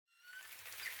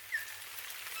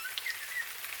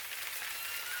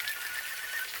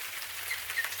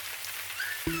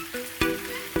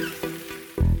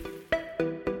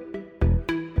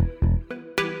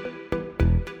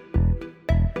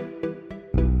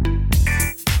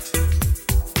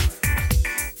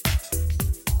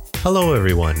Hello,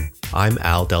 everyone. I'm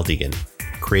Al Deldegan,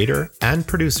 creator and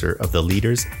producer of the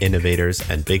Leaders, Innovators,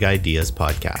 and Big Ideas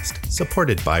podcast,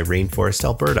 supported by Rainforest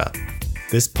Alberta.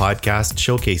 This podcast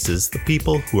showcases the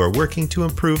people who are working to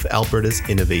improve Alberta's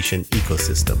innovation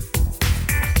ecosystem.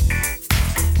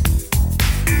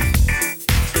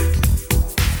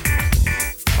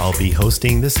 I'll be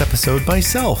hosting this episode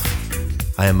myself.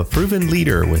 I am a proven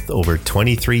leader with over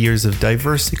 23 years of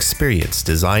diverse experience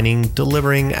designing,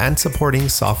 delivering, and supporting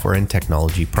software and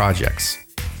technology projects.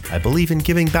 I believe in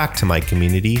giving back to my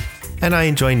community, and I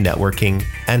enjoy networking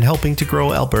and helping to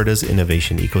grow Alberta's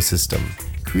innovation ecosystem.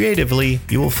 Creatively,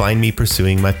 you will find me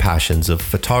pursuing my passions of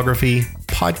photography,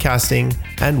 podcasting,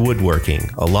 and woodworking,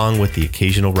 along with the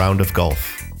occasional round of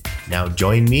golf. Now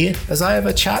join me as I have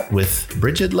a chat with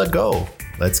Bridget Legault.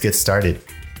 Let's get started.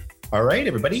 All right,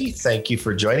 everybody. Thank you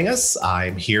for joining us.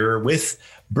 I'm here with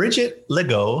Bridget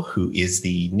Legault, who is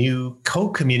the new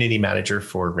co-community manager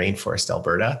for Rainforest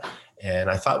Alberta. And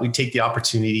I thought we'd take the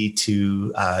opportunity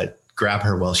to grab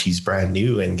her while she's brand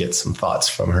new and get some thoughts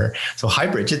from her. So hi,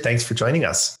 Bridget. Thanks for joining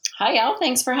us. Hi, Al.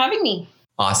 Thanks for having me.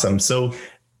 Awesome. So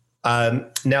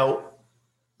now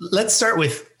let's start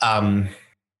with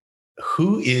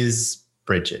who is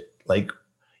Bridget?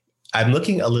 I'm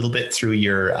looking a little bit through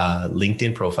your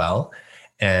LinkedIn profile,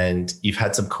 and you've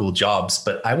had some cool jobs,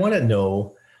 but I want to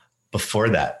know before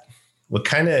that, what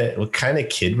kind of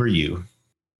kid were you?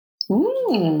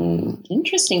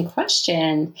 Interesting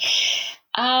question.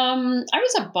 I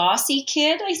was a bossy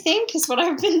kid, I think, is what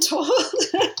I've been told.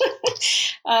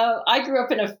 I grew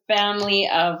up in a family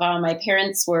of my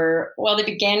parents they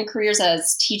began careers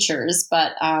as teachers,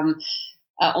 but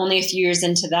only a few years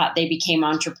into that, they became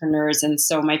entrepreneurs. And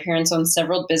so my parents owned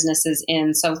several businesses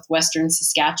in southwestern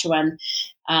Saskatchewan,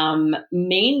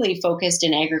 mainly focused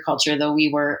in agriculture, though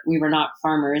we were not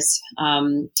farmers.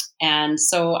 And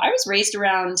so I was raised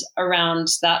around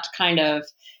that kind of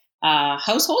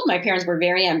household. My parents were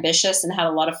very ambitious and had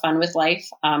a lot of fun with life.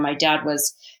 My dad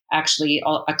was actually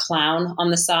a clown on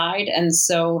the side. And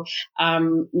so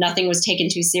nothing was taken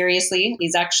too seriously.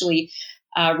 He's actually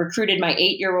recruited my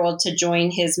 8-year-old to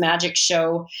join his magic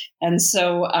show. And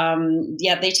so,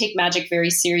 they take magic very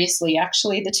seriously,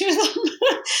 actually, the two of them.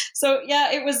 So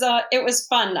it was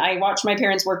fun. I watched my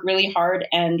parents work really hard,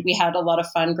 and we had a lot of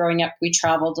fun growing up. We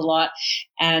traveled a lot.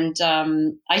 And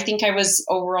I think I was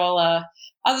overall,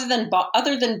 other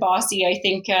than bossy, I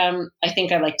think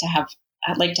I'd like to have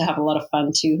a lot of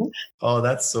fun too. Oh,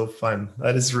 that's so fun.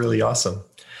 That is really awesome.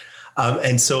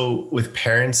 And so with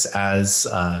parents as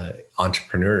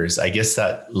entrepreneurs, I guess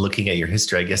that looking at your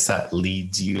history, I guess that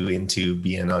leads you into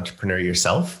being an entrepreneur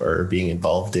yourself or being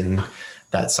involved in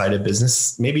that side of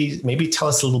business. Maybe tell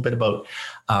us a little bit about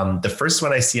the first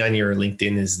one I see on your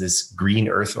LinkedIn is this Green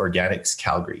Earth Organics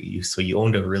Calgary. So you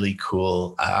owned a really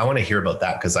cool, I want to hear about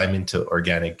that because I'm into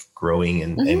organic growing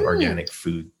and organic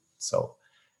food. So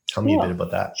tell me a bit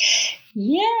about that.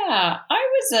 Yeah, I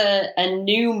was a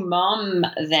new mom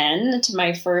then to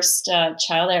my first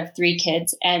child. I have 3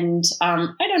 kids, and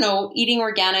eating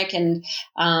organic and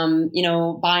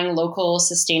buying local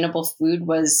sustainable food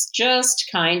was just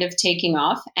kind of taking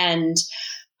off, and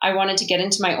I wanted to get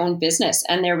into my own business.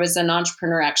 And there was an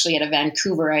entrepreneur actually out of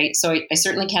Vancouver. I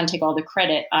certainly can't take all the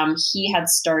credit. He had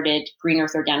started Green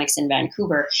Earth Organics in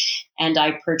Vancouver, and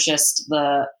I purchased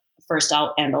the first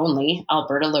and only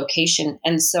Alberta location.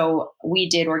 And so we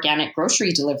did organic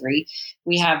grocery delivery.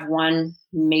 We have one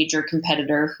major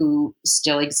competitor who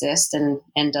still exists and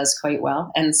does quite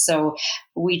well. And so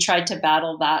we tried to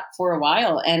battle that for a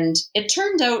while. And it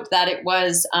turned out that it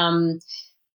was,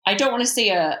 I don't want to say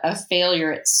a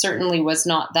failure. It certainly was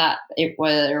not that. It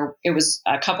was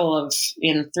a couple of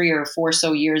 3 or 4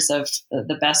 so years of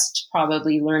the best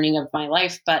probably learning of my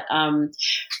life. But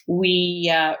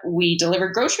we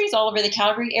delivered groceries all over the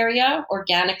Calgary area,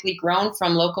 organically grown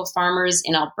from local farmers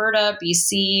in Alberta,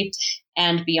 BC,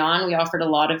 and beyond. We offered a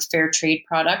lot of fair trade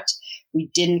product. We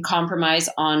didn't compromise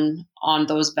on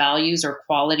those values or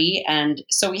quality. And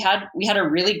so we had a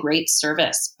really great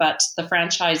service, but the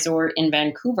franchisor in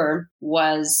Vancouver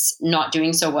was not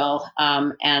doing so well.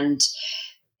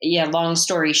 Long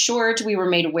story short, we were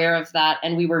made aware of that,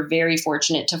 and we were very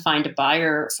fortunate to find a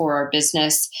buyer for our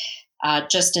business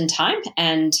just in time,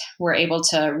 and we're able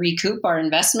to recoup our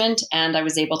investment, and I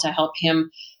was able to help him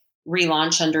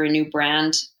relaunch under a new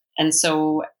brand. And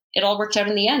so it all worked out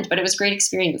in the end, but it was a great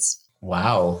experience.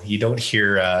 Wow. You don't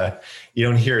hear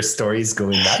stories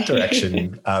going that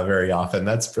direction very often.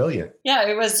 That's brilliant. Yeah,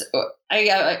 it was,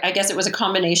 I guess it was a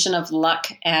combination of luck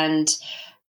and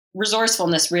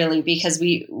resourcefulness, really, because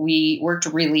we worked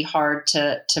really hard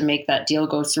to make that deal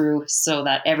go through so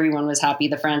that everyone was happy.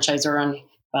 The franchisor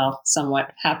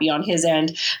somewhat happy on his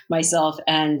end, myself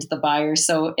and the buyer.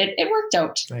 So it worked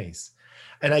out. Nice.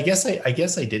 And I guess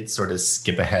I did sort of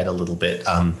skip ahead a little bit.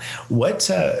 What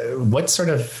sort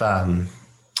of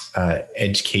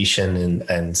education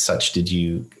and such did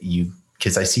you,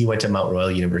 because I see you went to Mount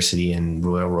Royal University and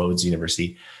Royal Roads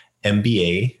University,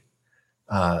 MBA,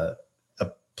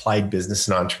 applied business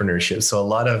and entrepreneurship. So a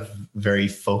lot of very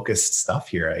focused stuff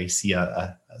here. I see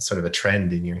a sort of a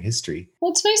trend in your history.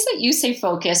 Well, it's nice that you say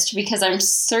focused, because I'm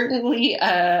certainly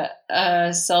a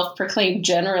self-proclaimed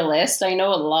generalist. I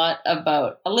know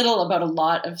a little about a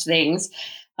lot of things.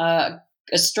 A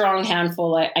strong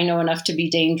handful. I know enough to be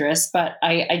dangerous, but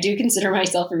I do consider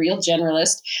myself a real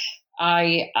generalist.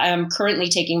 I am currently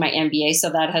taking my MBA,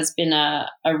 so that has been a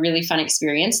really fun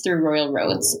experience through Royal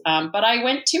Roads. But I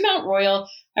went to Mount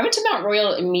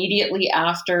Royal immediately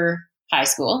after high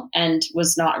school and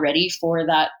was not ready for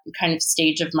that kind of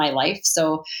stage of my life.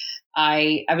 So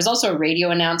I was also a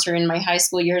radio announcer in my high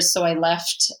school years. So I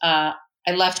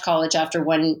left college after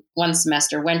one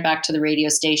semester, went back to the radio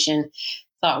station,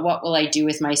 thought, what will I do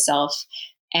with myself?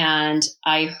 And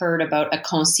I heard about a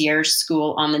concierge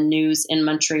school on the news in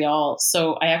Montreal.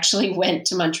 So I actually went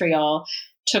to Montreal,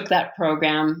 took that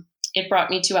program. It brought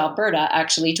me to Alberta,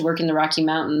 actually, to work in the Rocky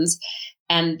Mountains,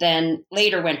 and then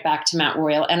later went back to Mount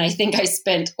Royal. And I think I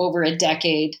spent over a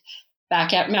decade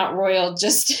back at Mount Royal,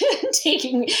 just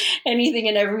taking anything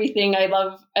and everything. I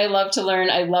love to learn.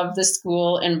 I love the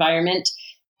school environment.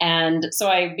 And so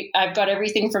I've got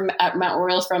everything from at Mount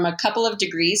Royal, from a couple of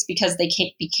degrees, because they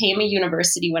became a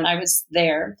university when I was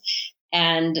there,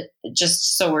 and it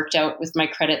just so worked out with my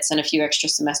credits and a few extra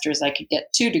semesters. I could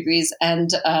get 2 degrees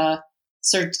and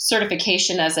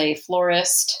certification as a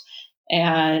florist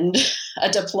and a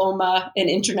diploma in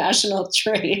international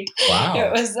trade.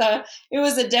 Wow. It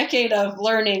was a decade of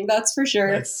learning, that's for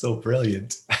sure. That's so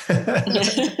brilliant.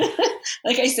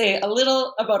 Like I say, a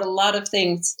little about a lot of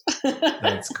things.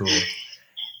 That's cool.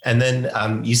 And then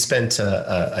you spent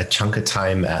a chunk of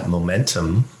time at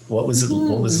Momentum. What was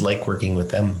it like working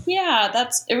with them? Yeah,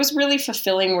 it was really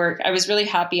fulfilling work. I was really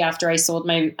happy after I sold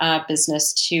my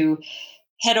business to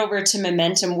head over to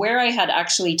Momentum, where I had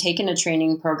actually taken a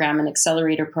training program, an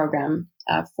accelerator program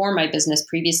for my business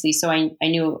previously. So I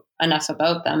knew enough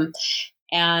about them.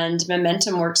 And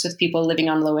Momentum works with people living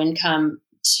on low income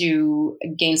to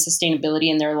gain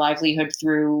sustainability in their livelihood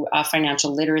through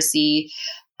financial literacy,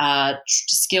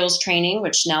 skills training,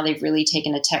 which now they've really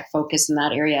taken a tech focus in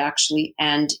that area, actually,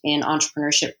 and in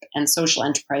entrepreneurship and social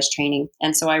enterprise training.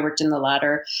 And so I worked in the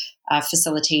latter,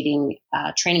 facilitating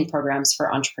training programs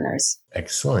for entrepreneurs.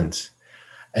 Excellent.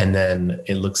 And then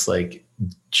it looks like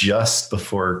just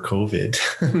before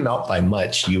COVID, not by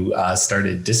much, you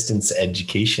started distance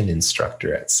education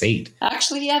instructor at SAIT.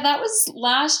 Actually, yeah, that was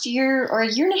last year or a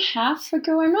year and a half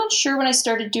ago. I'm not sure when I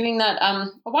started doing that. A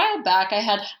while back, I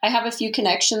have a few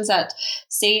connections at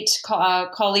SAIT,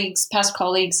 colleagues, past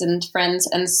colleagues and friends.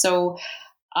 And so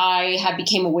I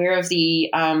became aware of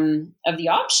the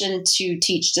option to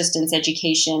teach distance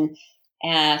education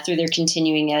through their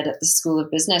continuing ed at the School of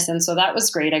Business. And so that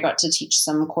was great. I got to teach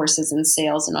some courses in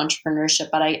sales and entrepreneurship,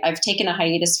 but I've taken a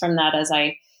hiatus from that as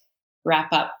I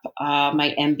wrap up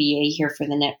my MBA here for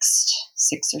the next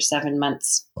 6 or 7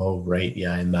 months. Oh, right.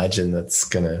 Yeah, I imagine that's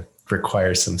going to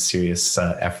require some serious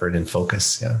effort and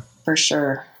focus. Yeah, for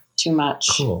sure. Too much.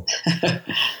 Cool.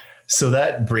 So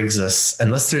that brings us,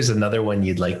 unless there's another one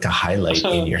you'd like to highlight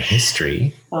in your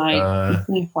history. I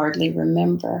hardly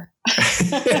remember.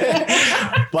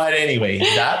 But anyway,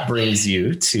 that brings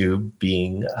you to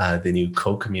being the new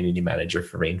co-community manager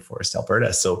for Rainforest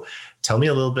Alberta. So tell me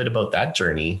a little bit about that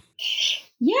journey.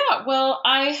 Yeah, well,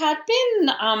 I had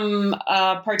been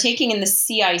partaking in the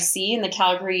CIC, in the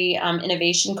Calgary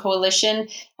Innovation Coalition.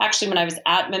 Actually, when I was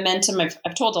at Momentum,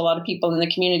 I've told a lot of people in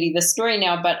the community this story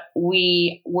now, but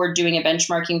we were doing a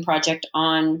benchmarking project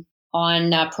on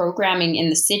programming in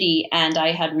the city. And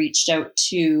I had reached out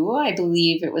to, I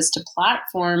believe it was to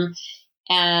Platform,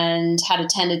 and had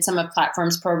attended some of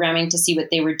Platform's programming to see what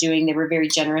they were doing. They were very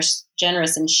generous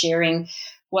in sharing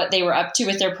what they were up to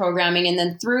with their programming. And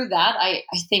then through that, I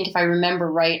think if I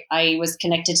remember right, I was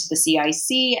connected to the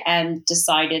CIC and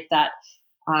decided that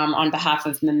on behalf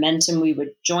of Momentum, we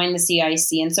would join the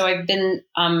CIC. And so I've been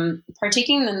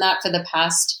partaking in that for the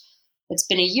past, it's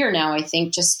been a year now, I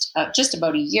think, just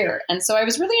about a year. And so I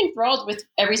was really enthralled with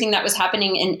everything that was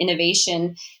happening in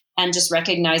innovation and just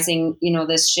recognizing,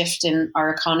 this shift in our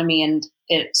economy. And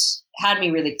it had me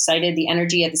really excited. The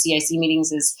energy at the CIC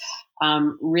meetings is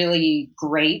really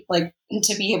great, like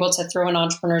to be able to throw an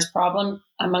entrepreneur's problem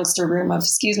amongst a room of,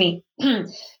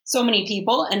 so many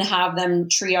people and have them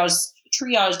triage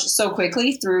triaged so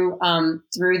quickly through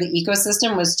the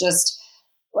ecosystem was just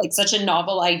like such a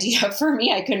novel idea for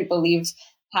me. I couldn't believe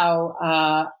how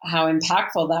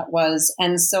impactful that was.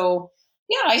 And so,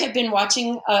 yeah, I had been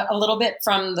watching a little bit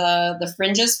from the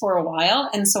fringes for a while.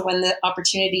 And so when the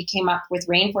opportunity came up with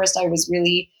Rainforest, I was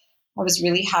really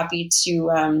happy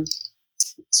to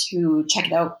check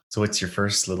it out. So what's your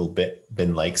first little bit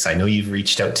been like? So I know you've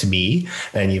reached out to me,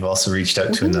 and you've also reached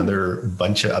out to a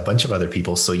bunch of other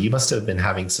people. So you must have been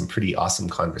having some pretty awesome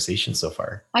conversations so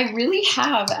far. I really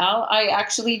have, Al. I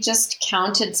actually just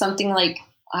counted something like,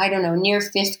 I don't know, near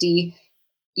 50,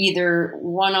 either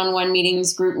one-on-one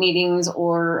meetings, group meetings,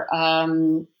 or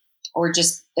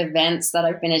just events that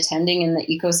I've been attending in the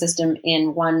ecosystem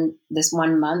in this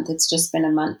 1 month. It's just been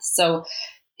a month. So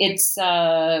it's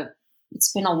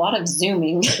been a lot of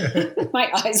Zooming. My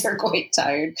eyes are quite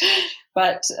tired,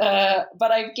 but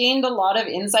I've gained a lot of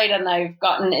insight, and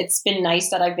it's been nice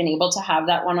that I've been able to have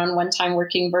that one-on-one time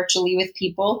working virtually with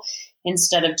people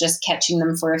instead of just catching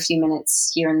them for a few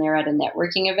minutes here and there at a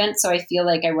networking event. So I feel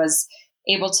like I was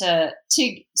able to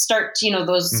start,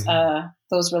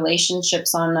 those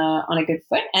relationships on a good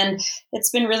foot. And it's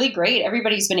been really great.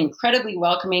 Everybody's been incredibly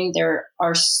welcoming. There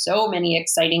are so many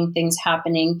exciting things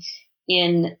happening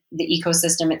in the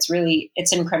ecosystem.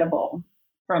 It's incredible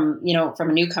from a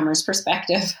newcomer's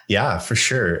perspective. Yeah, for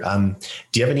sure.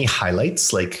 Do you have any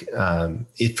highlights, like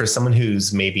for someone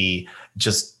who's maybe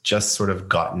just sort of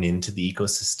gotten into the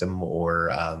ecosystem,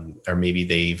 or maybe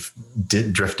they've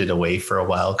drifted away for a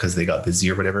while because they got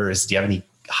busy or whatever? Do you have any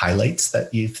highlights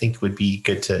that you think would be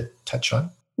good to touch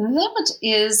on? That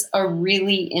is a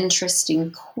really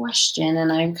interesting question.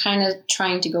 And I'm kind of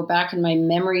trying to go back in my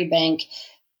memory bank.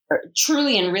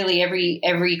 Truly and really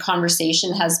every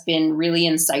conversation has been really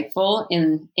insightful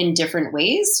in different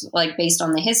ways, like based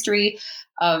on the history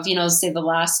of, say the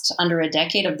last under a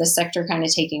decade of the sector kind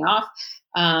of taking off,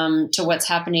 to what's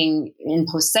happening in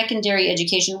post-secondary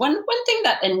education. One thing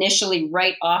that initially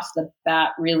right off the bat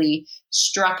really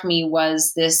struck me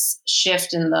was this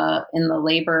shift in the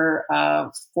labor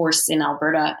force in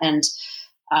Alberta. And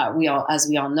as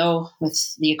we all know,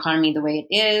 with the economy the way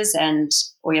it is and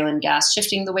oil and gas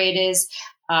shifting the way it is,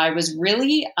 I was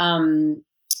really,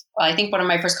 I think one of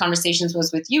my first conversations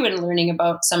was with you and learning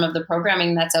about some of the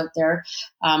programming that's out there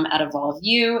at Evolve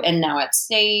U and now at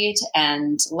State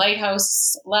and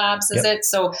Lighthouse Labs, is it?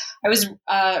 So I was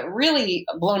really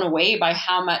blown away by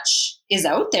how much is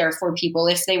out there for people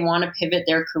if they want to pivot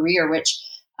their career, which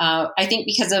I think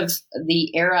because of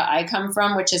the era I come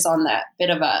from, which is on that bit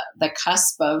of the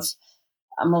cusp of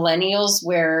millennials,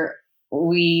 where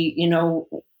we,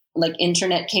 like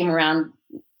internet came around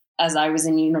as I was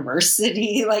in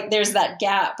university, like there's that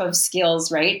gap of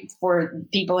skills, right, for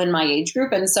people in my age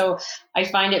group. And so I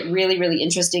find it really, really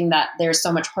interesting that there's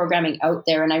so much programming out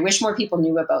there, and I wish more people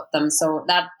knew about them. So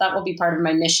that will be part of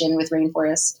my mission with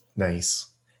Rainforest. Nice.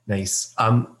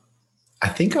 I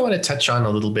think I want to touch on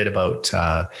a little bit about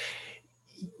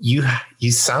you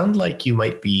sound like you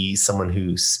might be someone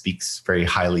who speaks very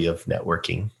highly of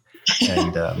networking.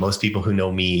 And most people who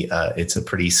know me, it's a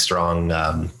pretty strong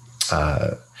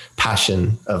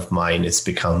passion of mine. It's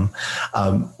become.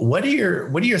 What are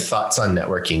your thoughts on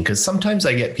networking? Because sometimes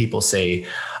I get people say,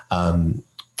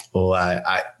 "Well,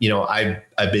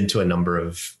 I've been to a number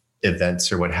of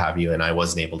events or what have you, and I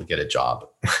wasn't able to get a job."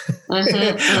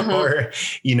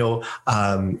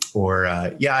 Or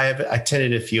I've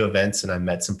attended a few events and I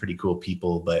met some pretty cool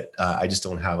people, but I just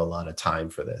don't have a lot of time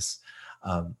for this.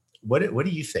 What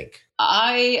do you think?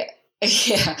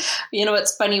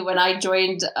 It's funny, when I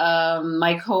joined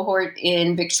my cohort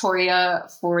in Victoria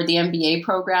for the MBA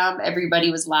program, everybody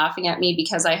was laughing at me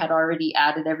because I had already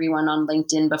added everyone on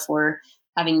LinkedIn before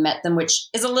having met them, which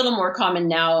is a little more common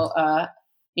now,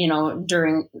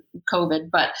 during COVID,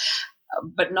 but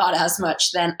not as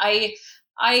much then.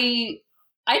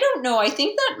 I don't know. I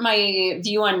think that my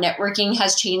view on networking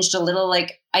has changed a little.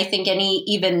 Like, I think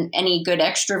any good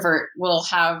extrovert will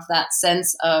have that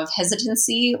sense of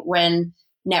hesitancy when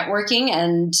networking,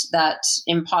 and that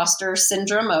imposter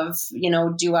syndrome of,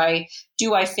 do I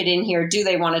fit in here? Do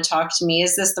they want to talk to me?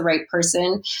 Is this the right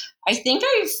person? I think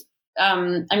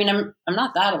I'm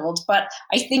not that old, but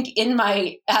I think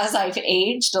as I've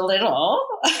aged a little,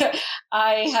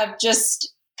 I have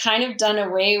just kind of done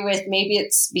away with, maybe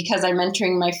it's because I'm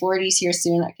entering my 40s here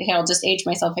soon. Okay, I'll just age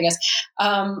myself, I guess.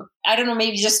 I don't know,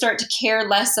 maybe just start to care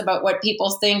less about what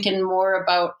people think and more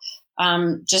about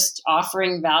just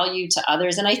offering value to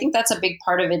others. And I think that's a big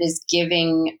part of it, is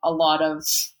giving a lot of,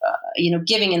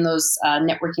 giving in those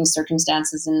networking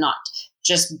circumstances and not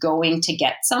just going to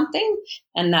get something.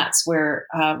 And that's where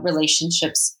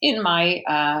relationships in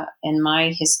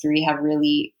my history have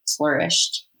really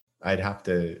flourished. I'd have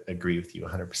to agree with you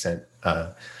 100%.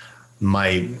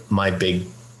 My big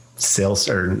sales,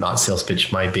 or not sales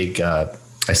pitch, my big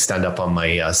I stand up on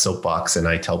my soapbox and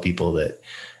I tell people that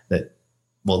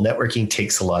networking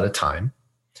takes a lot of time.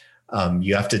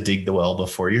 You have to dig the well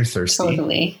before you're thirsty.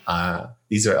 Totally.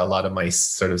 These are a lot of my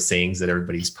sort of sayings that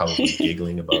everybody's probably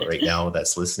giggling about right now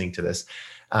that's listening to this.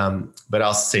 But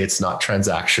I'll say it's not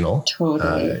transactional.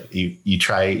 Totally. You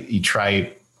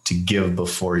try to give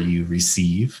before you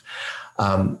receive.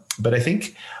 But I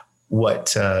think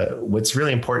what's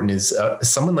really important is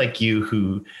someone like you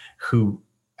who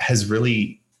has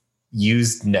really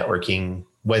used networking,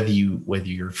 whether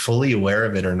you're fully aware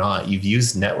of it or not, you've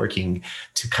used networking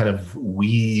to kind of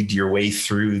weed your way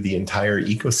through the entire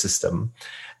ecosystem,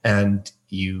 and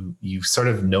you sort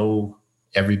of know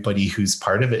everybody who's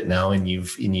part of it now, and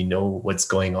you know what's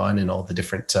going on in all the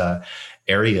different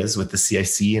areas with the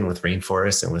CIC and with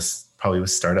Rainforest and with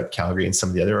Startup Calgary and some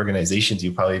of the other organizations.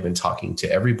 You've probably been talking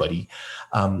to everybody.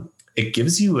 It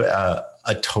gives you a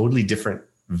totally different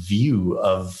view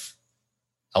of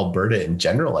Alberta in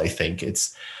general. I think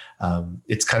it's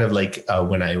kind of like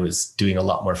when I was doing a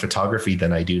lot more photography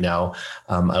than I do now.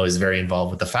 I was very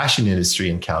involved with the fashion industry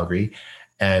in Calgary,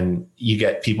 and you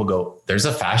get people go, "There's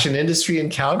a fashion industry in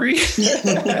Calgary,"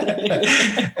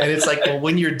 and it's like, well,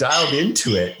 when you're dialed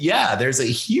into it, yeah, there's a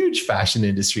huge fashion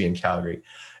industry in Calgary.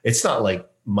 It's not like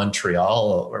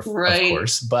Montreal, of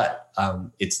course, but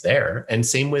it's there. And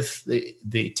same with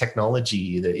the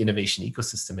technology, the innovation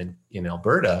ecosystem in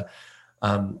Alberta.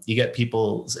 You get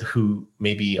people who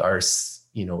maybe are,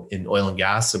 in oil and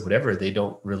gas or whatever, they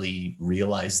don't really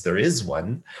realize there is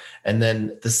one. And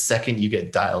then the second you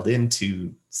get dialed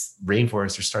into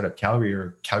Rainforest or Startup Calgary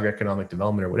or Calgary Economic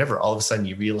Development or whatever, all of a sudden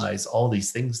you realize all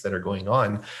these things that are going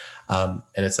on. And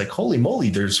it's like, holy moly,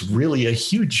 there's really a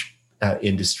huge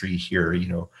industry here,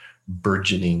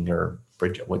 burgeoning or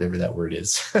whatever that word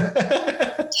is.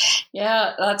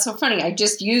 Yeah, that's so funny. I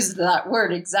just used that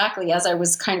word exactly as I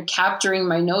was kind of capturing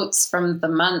my notes from the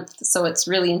month. So it's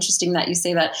really interesting that you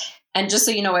say that. And just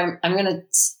so you know, I'm going to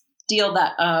steal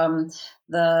that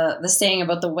the saying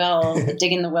about the well,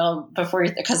 digging the well before,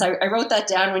 because I wrote that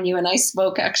down when you and I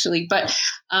spoke actually. But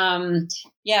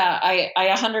yeah, I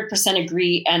 100%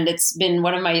 agree. And it's been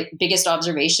one of my biggest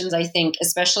observations, I think,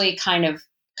 especially kind of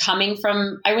coming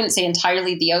from, I wouldn't say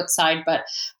entirely the outside, but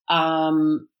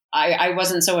I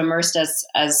wasn't so immersed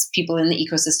as people in the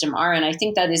ecosystem are. And I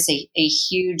think that is a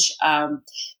huge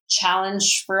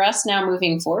challenge for us now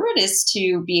moving forward, is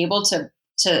to be able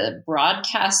to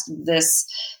broadcast this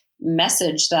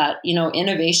message that,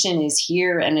 innovation is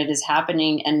here and it is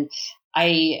happening. And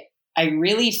I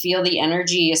really feel the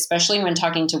energy, especially when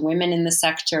talking to women in the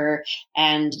sector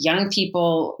and young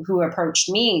people who approached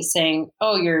me saying,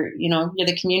 "Oh, you're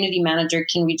the community manager.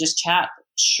 Can we just chat?"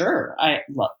 Sure. I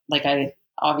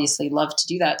obviously love to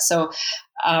do that. So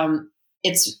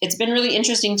it's been really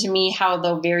interesting to me how,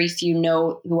 though very few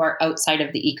know who are outside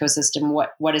of the ecosystem,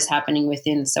 what is happening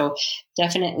within. So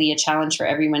definitely a challenge for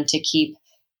everyone to keep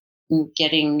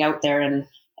getting out there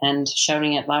and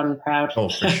shouting it loud and proud. Oh,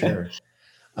 for sure.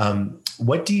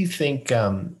 What do you think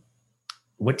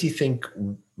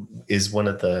is one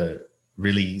of the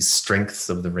really strengths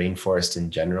of the rainforest in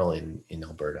general in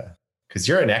Alberta? Because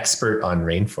you're an expert on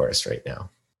rainforest right now.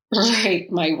 Right,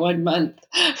 my 1 month.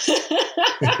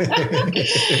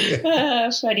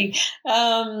 Funny.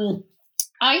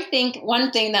 I think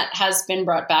one thing that has been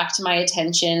brought back to my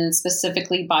attention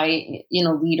specifically by,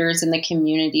 leaders in the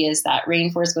community is that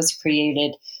rainforest was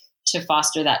created to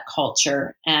foster that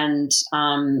culture. And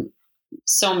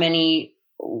so many,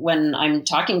 when I'm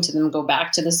talking to them, go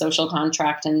back to the social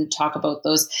contract and talk about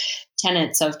those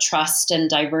tenets of trust and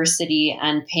diversity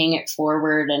and paying it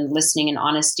forward and listening and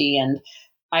honesty. And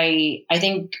I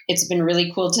think it's been really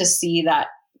cool to see that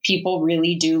people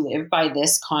really do live by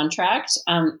this contract.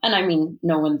 And I mean,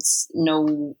 no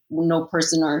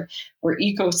person or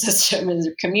ecosystem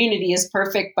or community is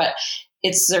perfect, but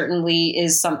it certainly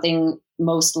is something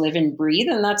most live and breathe.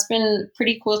 And that's been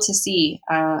pretty cool to see.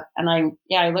 And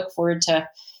I look forward to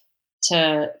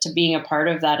being a part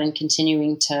of that and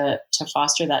continuing to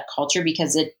foster that culture,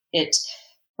 because it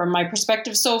from my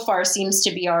perspective so far seems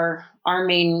to be our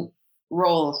main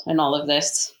role in all of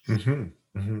this. Mm-hmm.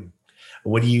 Mm-hmm.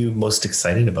 What are you most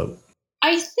excited about?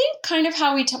 I think kind of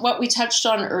how what we touched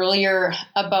on earlier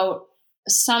about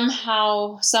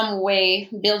somehow, some way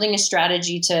building a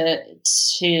strategy to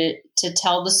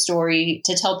tell the story,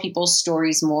 to tell people's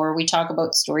stories more. We talk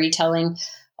about storytelling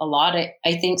lot.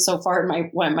 I think so far my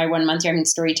 1 month here, I mean,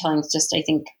 storytelling is just, I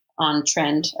think, on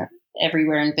trend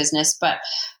everywhere in business. But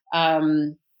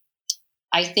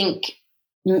I think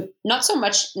not so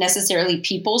much necessarily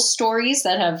people's stories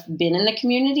that have been in the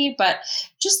community, but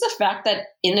just the fact that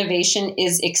innovation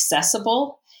is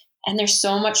accessible. And there's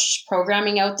so much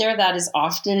programming out there that is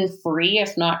often free,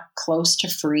 if not close to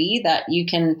free, that you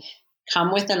can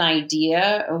come with an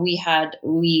idea. We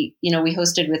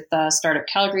hosted with Startup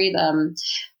Calgary, the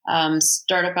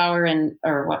Startup Hour,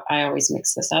 or what, I always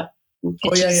mix this up.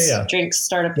 Pitches, drinks,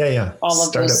 startup, all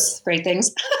of those great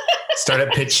things.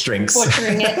 Startup pitch drinks.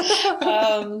 Butchering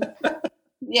it.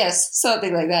 Yes,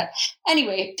 something like that.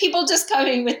 Anyway, people just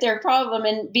coming with their problem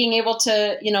and being able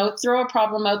to, throw a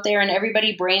problem out there and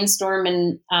everybody brainstorm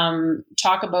and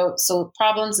talk about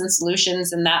problems and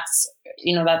solutions. And that's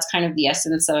kind of the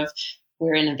essence of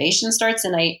where innovation starts.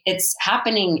 And it's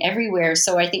happening everywhere.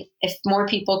 So I think if more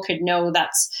people could know,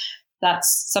 that's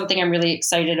something I'm really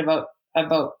excited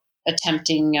about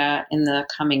attempting in the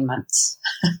coming months.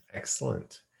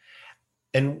 Excellent.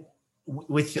 And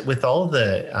with all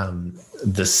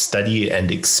the study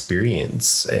and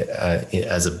experience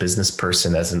as a business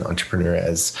person, as an entrepreneur,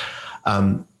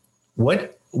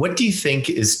 what do you think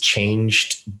is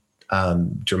changed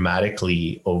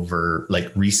dramatically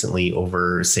recently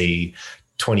over, say,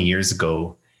 20 years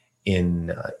ago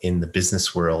in the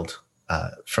business world,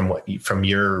 from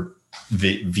your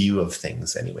view of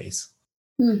things, anyways?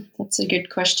 That's a good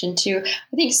question too.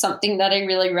 I think something that I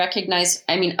really recognize,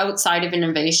 outside of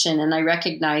innovation, and I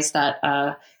recognize that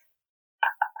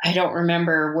I don't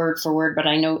remember word for word, but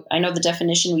I know the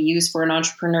definition we use for an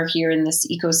entrepreneur here in this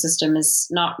ecosystem is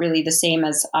not really the same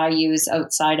as I use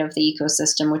outside of the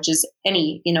ecosystem, which is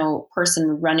any,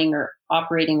 person running or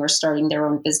operating or starting their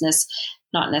own business,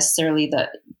 not necessarily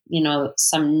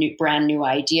some brand new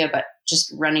idea, but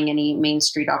just running any Main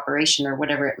Street operation or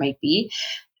whatever it might be.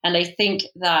 And I think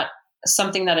that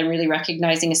something that I'm really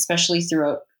recognizing, especially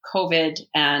throughout COVID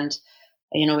and,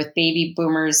 with baby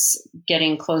boomers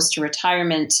getting close to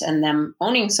retirement and them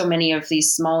owning so many of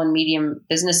these small and medium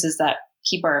businesses that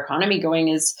keep our economy going,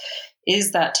 is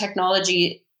that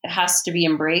technology has to be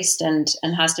embraced and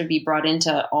has to be brought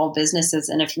into all businesses.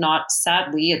 And if not,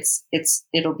 sadly,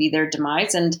 it'll be their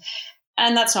demise. And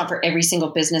that's not for every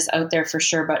single business out there for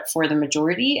sure, but for the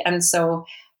majority. And so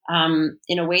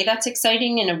in a way that's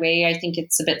exciting. In a way, I think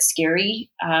it's a bit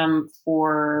scary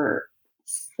for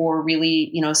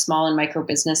really, small and micro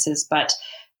businesses. But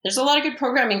there's a lot of good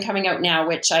programming coming out now,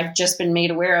 which I've just been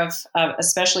made aware of,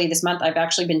 especially this month. I've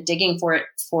actually been digging for it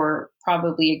for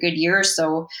probably a good year or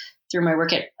so through my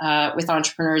work with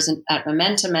entrepreneurs at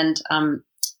Momentum and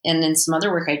then some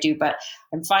other work I do. But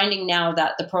I'm finding now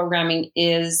that the programming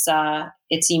is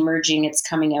it's emerging, it's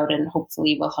coming out, and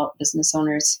hopefully will help business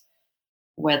owners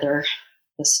weather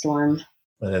the storm.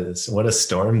 What a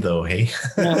storm, though, hey?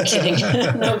 No kidding.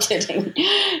 No kidding.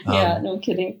 Yeah, no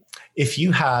kidding. If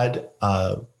you had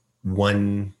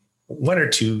one or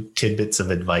two tidbits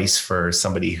of advice for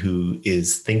somebody who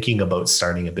is thinking about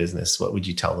starting a business, what would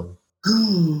you tell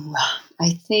them? I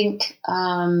think,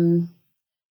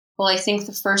 I think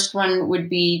the first one would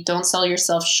be, don't sell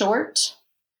yourself short.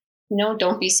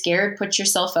 Don't be scared, put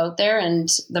yourself out there. And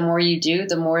the more you do,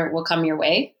 the more it will come your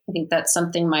way. I think that's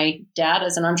something my dad,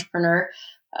 as an entrepreneur,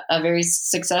 a very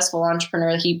successful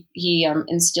entrepreneur, he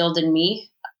instilled in me.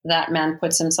 That man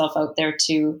puts himself out there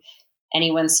to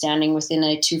anyone standing within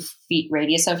a 2 feet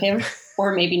radius of him,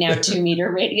 or maybe now 2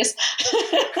 meter radius.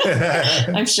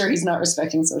 I'm sure he's not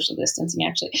respecting social distancing,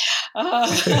 actually.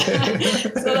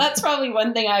 So that's probably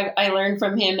one thing I learned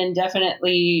from him, and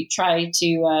definitely try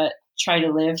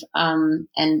to live,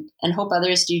 and hope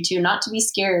others do too, not to be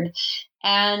scared.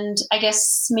 And I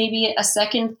guess maybe a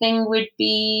second thing would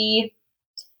be,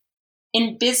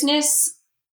 in business,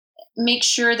 make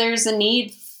sure there's a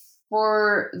need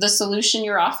for the solution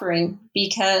you're offering,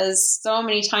 because so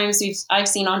many times I've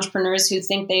seen entrepreneurs who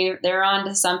think they're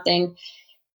onto something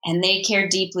and they care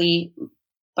deeply,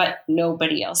 but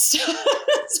nobody else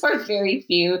does, or very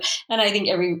few. And I think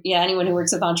anyone who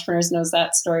works with entrepreneurs knows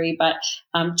that story. But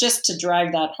just to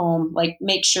drive that home,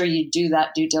 make sure you do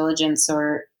that due diligence,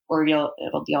 or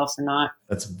it'll be all for naught.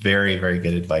 That's very, very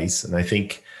good advice. And I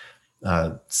think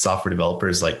software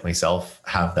developers like myself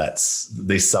have that.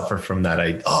 They suffer from that.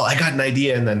 I got an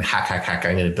idea, and then hack, I'm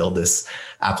going to build this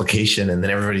application, and then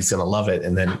everybody's going to love it.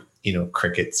 And then,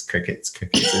 crickets.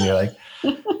 And you're like,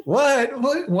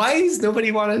 what? Why does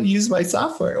nobody want to use my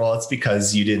software? Well, it's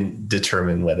because you didn't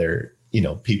determine whether,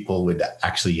 people would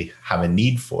actually have a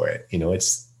need for it.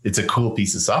 It's a cool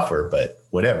piece of software, but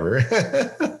whatever.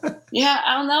 Yeah.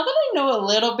 Now that I know a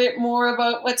little bit more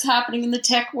about what's happening in the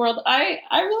tech world. I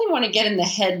really want to get in the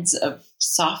heads of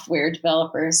software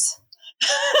developers.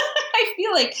 I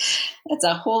feel like that's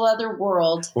a whole other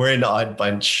world. We're an odd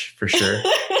bunch for sure.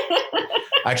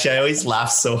 Actually, I always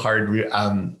laugh so hard.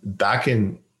 Back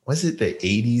in, was it the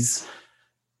 80s?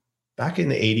 Back in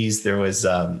the 80s, there was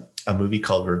a movie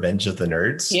called Revenge of the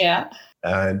Nerds. Yeah.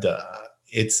 And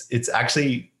it's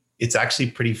actually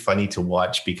pretty funny to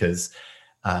watch because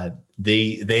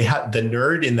they had the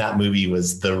nerd in that movie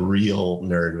was the real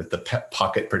nerd with the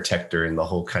pocket protector and the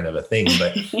whole kind of a thing.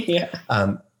 But yeah.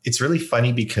 It's really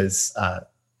funny because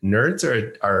nerds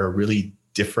are a really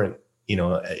different,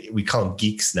 we call them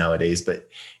geeks nowadays, but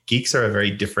geeks are a very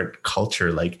different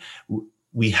culture. Like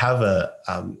we have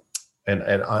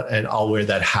and I'll wear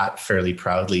that hat fairly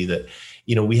proudly that,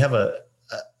 we have a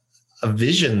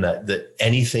vision that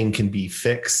anything can be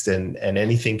fixed and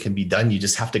anything can be done. You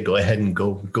just have to go ahead and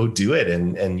go do it.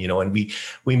 And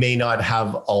we may not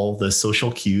have all the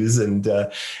social cues and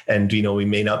we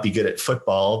may not be good at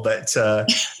football, but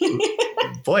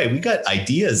boy, we got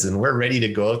ideas and we're ready to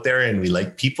go out there and we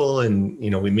like people and,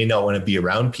 we may not want to be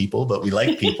around people, but we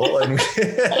like people. And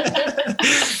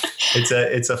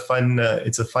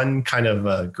it's a fun kind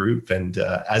of group. And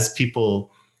as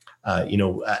people,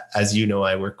 as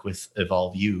I work with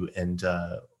Evolve U, and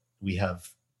we have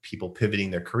people pivoting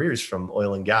their careers from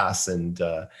oil and gas and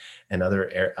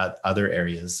other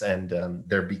areas, and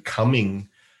they're becoming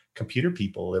computer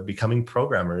people, they're becoming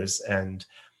programmers, and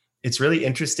it's really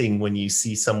interesting when you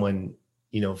see someone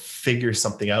figure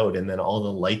something out and then all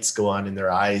the lights go on in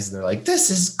their eyes and they're like, this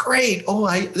is great. Oh,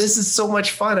 this is so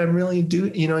much fun. I'm really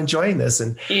enjoying this.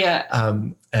 And yeah.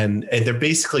 And they're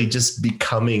basically just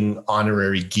becoming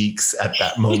honorary geeks at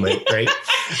that moment. Right.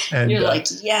 And you're like,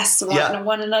 yes,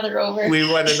 won another over. We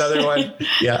won another one.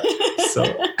 Yeah. So.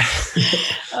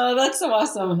 Oh, that's so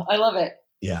awesome. I love it.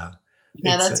 Yeah.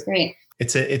 Yeah, that's great.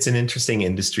 It's an interesting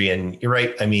industry, and you're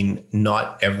right. I mean,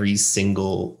 not every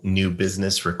single new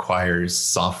business requires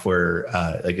software.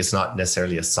 It's not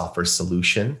necessarily a software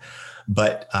solution,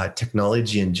 but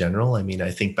technology in general. I mean, I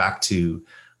think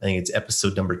it's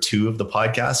episode number 2 of the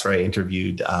podcast where I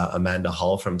interviewed Amanda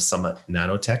Hall from Summit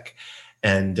Nanotech,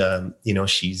 and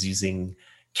she's using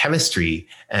chemistry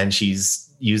and she's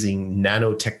using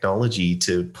nanotechnology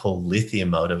to pull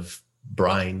lithium out of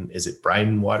brine. Is it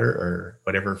brine water or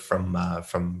whatever from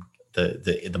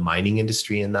the mining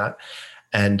industry in that?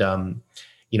 And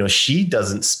she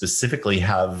doesn't specifically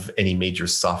have any major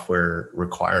software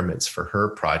requirements for her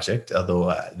project,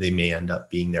 although they may end up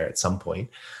being there at some point.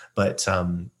 But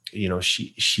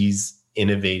she's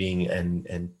innovating,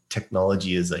 and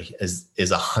technology is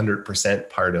 100%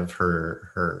 part of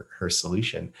her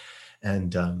solution.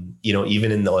 And,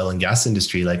 even in the oil and gas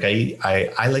industry, like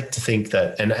I like to think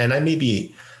that, and I may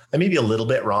be a little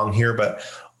bit wrong here, but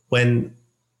when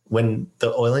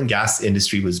the oil and gas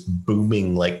industry was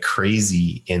booming like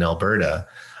crazy in Alberta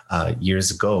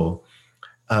years ago,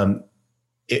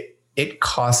 it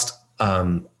cost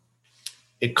a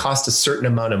certain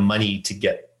amount of money to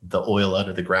get the oil out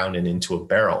of the ground and into a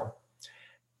barrel.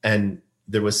 And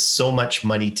there was so much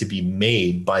money to be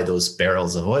made by those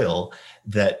barrels of oil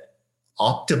that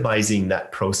optimizing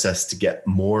that process to get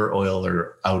more oil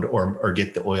or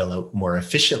get the oil out more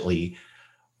efficiently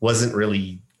wasn't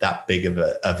really that big of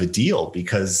a deal,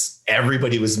 because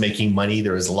everybody was making money.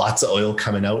 There was lots of oil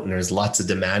coming out and there's lots of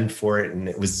demand for it, and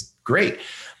it was great.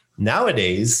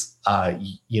 Nowadays,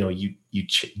 the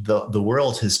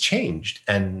world has changed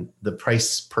and the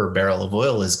price per barrel of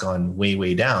oil has gone way,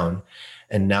 way down.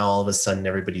 And now all of a sudden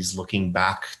everybody's looking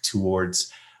back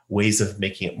towards ways of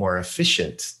making it more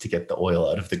efficient to get the oil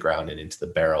out of the ground and into the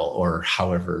barrel, or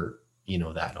however,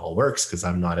 that all works, because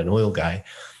I'm not an oil guy.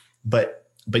 But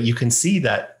you can see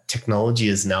that technology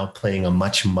is now playing a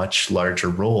much, much larger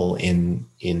role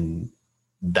in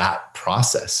that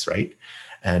process, right?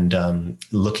 And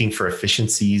looking for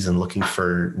efficiencies and looking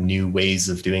for new ways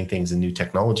of doing things and new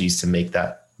technologies to make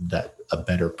that a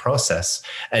better process.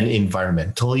 And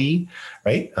environmentally,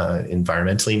 right?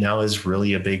 Environmentally now is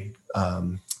really a big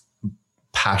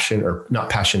passion, or not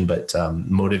passion, but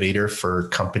motivator for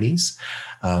companies.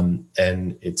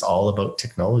 And it's all about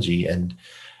technology. And,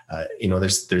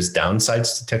 there's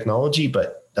downsides to technology,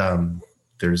 but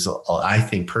I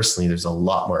think personally, there's a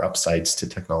lot more upsides to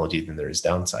technology than there is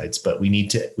downsides, but we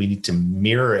need to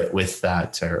mirror it with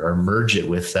that, or merge it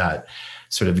with that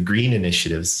sort of green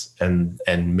initiatives, and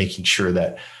making sure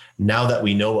that now that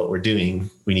we know what we're doing,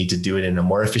 we need to do it in a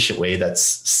more efficient way that's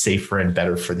safer and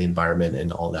better for the environment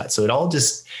and all that. So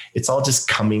it's all just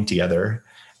coming together,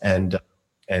 and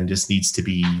just needs to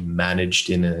be managed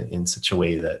in such a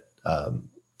way that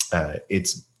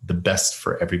it's the best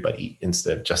for everybody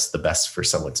instead of just the best for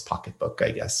someone's pocketbook,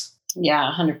 I guess.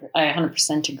 Yeah, I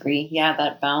 100% agree. Yeah,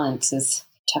 that balance is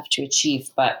tough to achieve,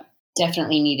 but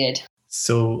definitely needed.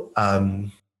 So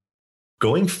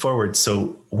going forward,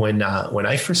 so when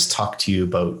I first talked to you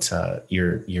about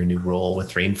your new role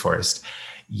with Rainforest,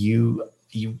 you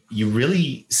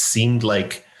really seemed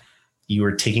like you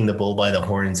were taking the bull by the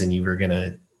horns and you were going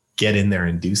to get in there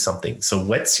and do something. So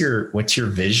what's your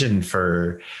vision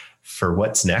for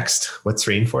what's next? What's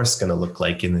Rainforest going to look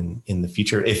like in the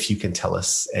future, if you can tell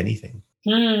us anything?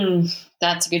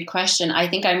 That's a good question. I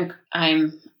think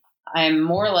I'm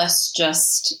more or less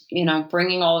just,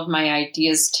 bringing all of my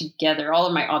ideas together, all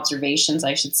of my observations,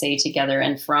 I should say, together.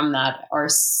 And from that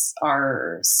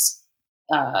are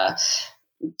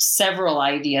several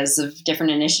ideas of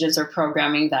different initiatives or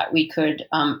programming that we could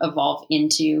evolve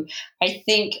into. I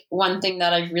think one thing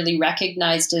that I've really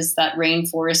recognized is that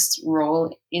Rainforest's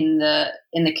role in the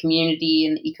community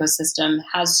and the ecosystem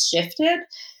has shifted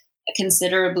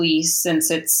considerably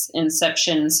since its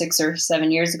inception 6 or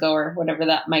 7 years ago, or whatever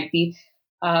that might be.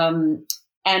 And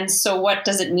so what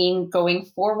does it mean going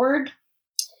forward?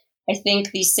 I think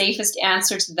the safest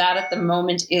answer to that at the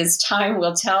moment is time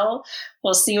will tell.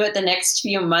 We'll see what the next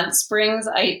few months brings.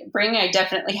 I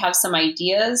definitely have some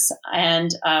ideas,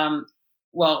 and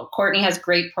Courtney has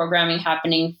great programming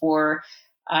happening for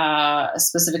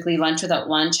specifically Lunch Without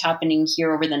Lunch happening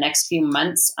here over the next few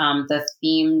months. The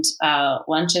themed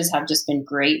lunches have just been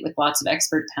great, with lots of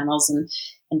expert panels and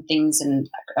things and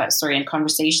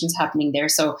conversations happening there.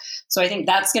 So I think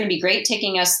that's going to be great,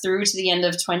 taking us through to the end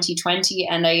of 2020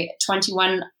 and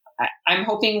 21. I'm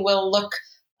hoping will look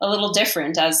a little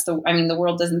different the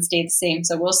world doesn't stay the same.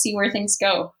 So we'll see where things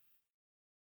go.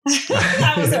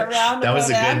 That was a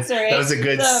roundabout answer. That was a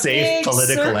good, safe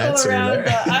political answer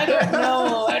there. I don't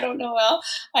know. Well,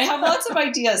 I have lots of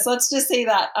ideas. Let's just say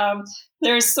that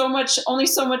there's only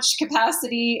so much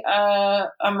capacity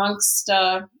amongst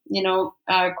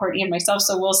Courtney and myself.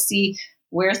 So we'll see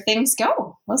where things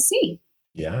go. We'll see.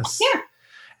 Yes. Yeah.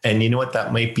 And you know what?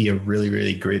 That might be a really,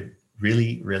 really good,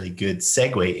 really, really good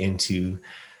segue into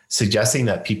suggesting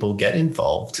that people get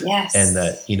involved. Yes. And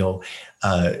that,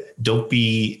 don't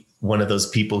be one of those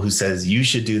people who says, you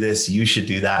should do this, you should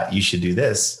do that, you should do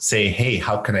this. Say, hey,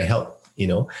 how can I help?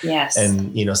 Yes.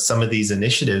 And, some of these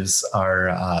initiatives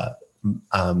are,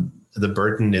 the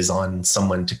burden is on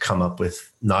someone to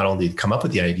not only come up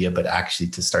with the idea, but actually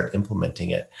to start implementing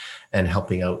it and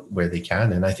helping out where they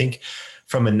can. And I think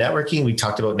from a networking, we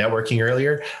talked about networking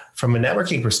earlier. From a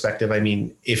networking perspective,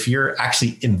 if you're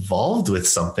actually involved with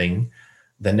something,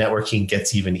 the networking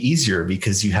gets even easier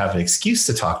because you have an excuse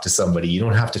to talk to somebody. You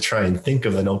don't have to try and think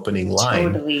of an opening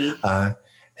line. Totally.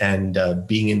 And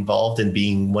being involved and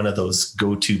being one of those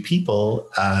go-to people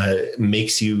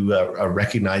makes you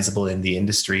recognizable in the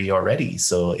industry already.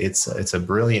 So it's a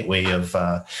brilliant way of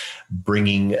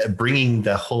bringing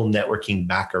the whole networking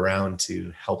back around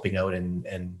to helping out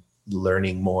and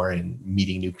learning more and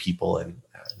meeting new people and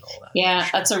all that. Yeah,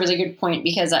 that's a really good point,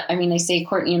 because I say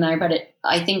Courtney and I, but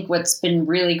I think what's been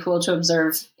really cool to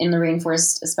observe in the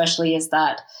Rainforest especially is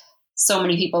that so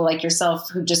many people like yourself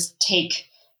who just take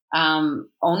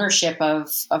ownership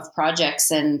of projects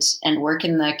and work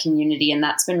in the community. And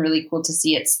that's been really cool to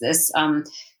see. It's this,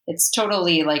 it's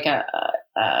totally like a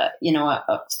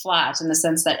flat in the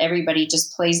sense that everybody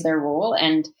just plays their role.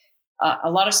 And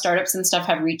a lot of startups and stuff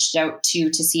have reached out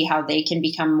to see how they can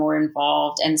become more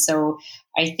involved. And so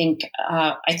I think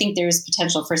there's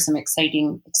potential for some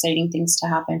exciting things to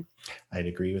happen. I'd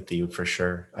agree with you for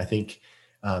sure. I think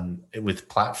with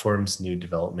platforms, new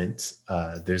development,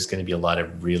 there's going to be a lot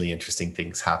of really interesting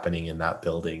things happening in that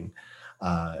building,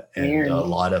 and a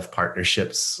lot of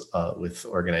partnerships with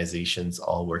organizations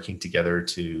all working together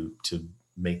to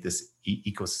make this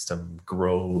ecosystem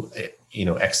grow,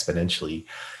 exponentially.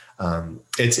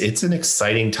 It's an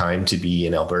exciting time to be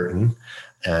in Albertan,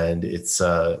 and it's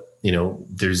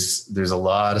there's a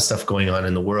lot of stuff going on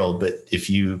in the world, but if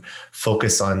you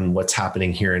focus on what's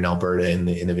happening here in Alberta in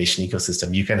the innovation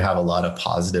ecosystem, you can have a lot of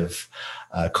positive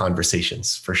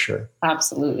conversations for sure.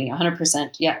 Absolutely.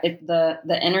 100%. Yeah.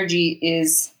 The energy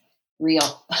is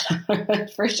real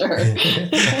for sure.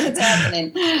 It's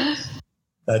happening.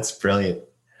 That's brilliant.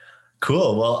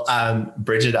 Cool. Well,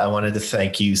 Bridget, I wanted to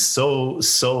thank you so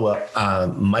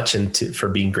much for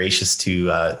being gracious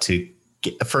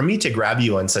for me to grab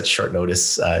you on such short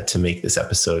notice to make this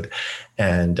episode.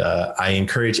 And I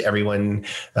encourage everyone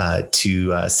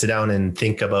to sit down and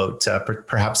think about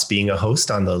perhaps being a host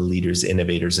on the Leaders,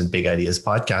 Innovators, and Big Ideas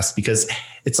podcast, because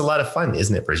it's a lot of fun,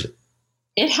 isn't it, Bridget?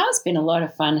 It has been a lot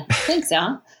of fun. Thanks,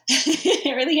 Al.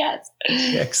 It really has.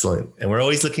 Excellent. And we're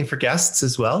always looking for guests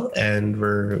as well. And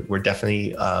we're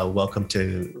definitely welcome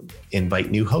to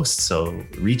invite new hosts. So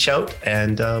reach out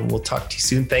and we'll talk to you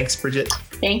soon. Thanks, Bridget.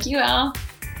 Thank you, Al.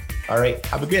 All right.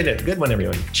 Have a good one,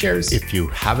 everyone. Cheers. If you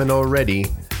haven't already,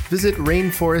 visit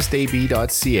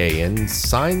rainforestab.ca and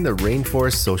sign the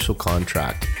Rainforest Social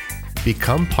Contract.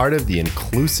 Become part of the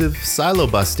inclusive,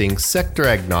 silo-busting,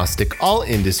 sector-agnostic,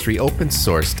 all-industry,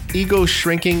 open-sourced,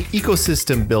 ego-shrinking,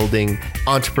 ecosystem-building,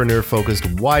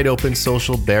 entrepreneur-focused, wide-open,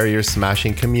 social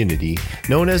barrier-smashing community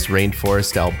known as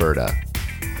Rainforest Alberta.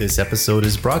 This episode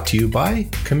is brought to you by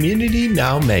Community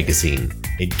Now Magazine.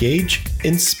 Engage,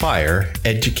 inspire,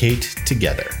 educate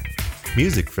together.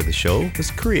 Music for the show was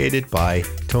created by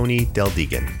Tony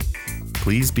Deldegan.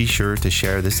 Please be sure to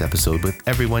share this episode with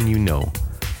everyone you know.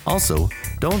 Also,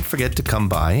 don't forget to come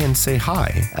by and say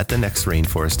hi at the next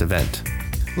Rainforest event.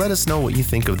 Let us know what you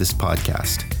think of this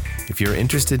podcast. If you're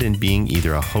interested in being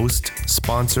either a host,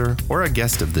 sponsor, or a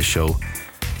guest of the show,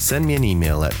 send me an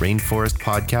email at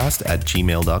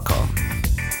rainforestpodcast@gmail.com.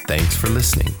 Thanks for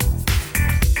listening.